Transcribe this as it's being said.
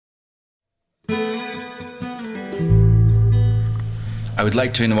I would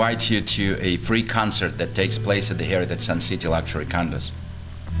like to invite you to a free concert that takes place at the Heritage Sun City Luxury Condos.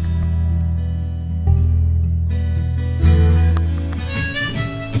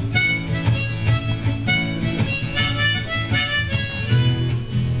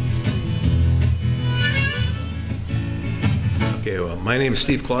 Okay, well, my name is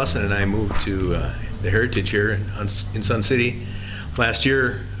Steve Klassen, and I moved to the Heritage here in Sun City last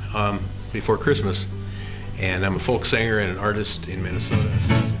year before Christmas. And I'm a folk singer and an artist in Minnesota.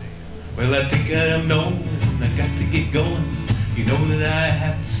 Well, I think I'm known, I got to get going. You know that I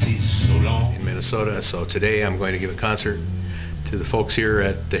have to see so long. In Minnesota, so today I'm going to give a concert to the folks here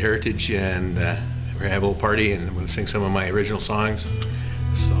at the Heritage, and we're going to have a little party, and I'm going to sing some of my original songs.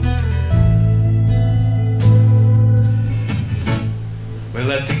 So.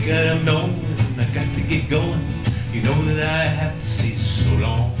 Well, I think I'm known, I got to get going. You know that I have to see so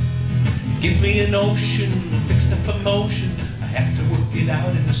long. Gives me an ocean, fixed up emotion. I have to work it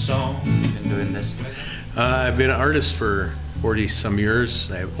out in a song. You've been doing this? I've been an artist for 40-some years.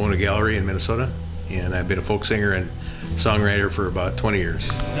 I own a gallery in Minnesota, and I've been a folk singer and songwriter for about 20 years.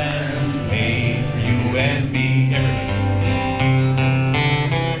 Land made for you and me, everybody.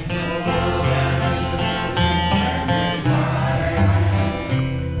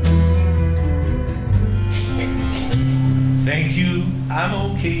 Thank you, I'm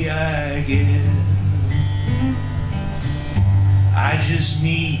okay, I guess. I just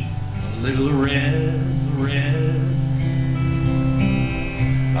need a little rest.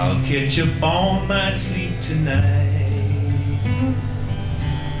 I'll catch up on my sleep tonight.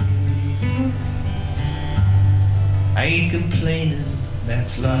 I ain't complaining,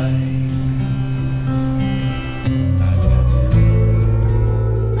 that's life.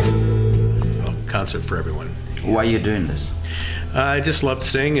 Concert for everyone. Why are you doing this? I just love to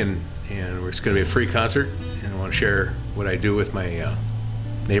sing, and it's going to be a free concert, and I want to share what I do with my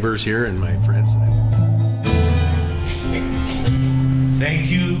neighbors here and my friends. Thank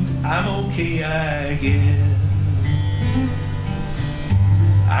you, I'm okay, I guess.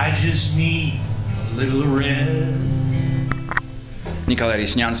 I just need a little rest. Nikolai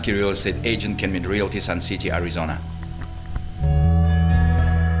Resnyansky, real estate agent, Kenmid Realty, Sun City, Arizona.